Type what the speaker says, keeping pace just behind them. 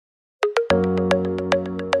Good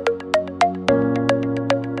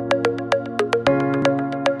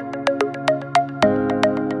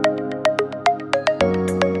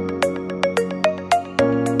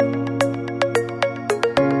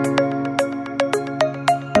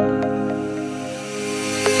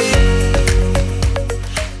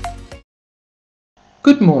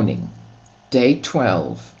morning. Day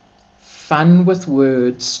 12. Fun with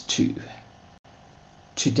words 2.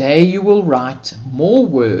 Today you will write more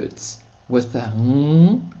words with the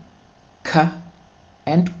ng, k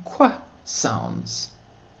and kwa sounds.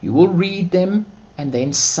 You will read them and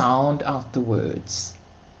then sound out the words.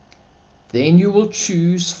 Then you will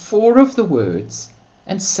choose 4 of the words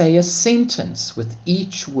and say a sentence with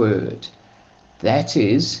each word. That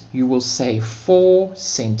is, you will say 4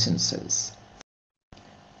 sentences.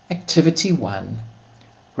 Activity 1.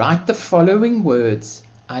 Write the following words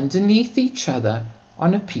underneath each other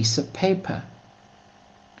on a piece of paper.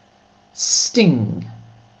 Sting,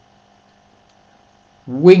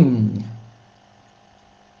 wing,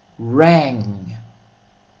 rang,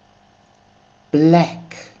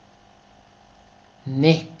 black,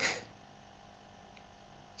 neck,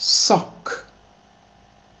 sock,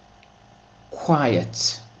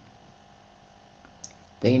 quiet.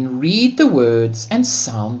 Then read the words and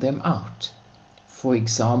sound them out. For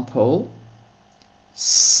example,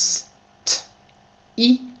 st,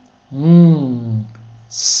 I,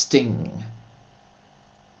 sting.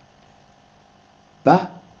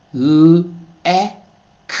 Ba, l, e,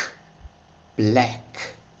 k,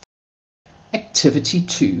 black. Activity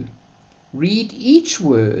 2. Read each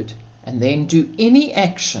word and then do any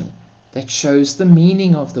action that shows the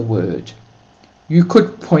meaning of the word. You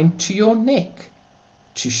could point to your neck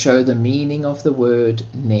to show the meaning of the word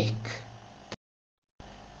neck.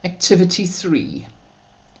 Activity 3.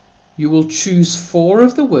 You will choose 4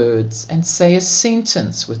 of the words and say a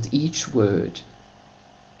sentence with each word.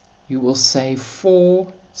 You will say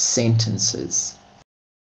 4 sentences.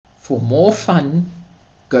 For more fun,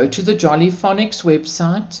 go to the Jolly Phonics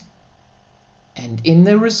website and in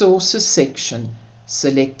the resources section,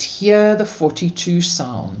 select Hear the 42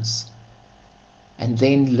 sounds and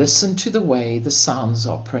then listen to the way the sounds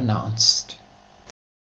are pronounced.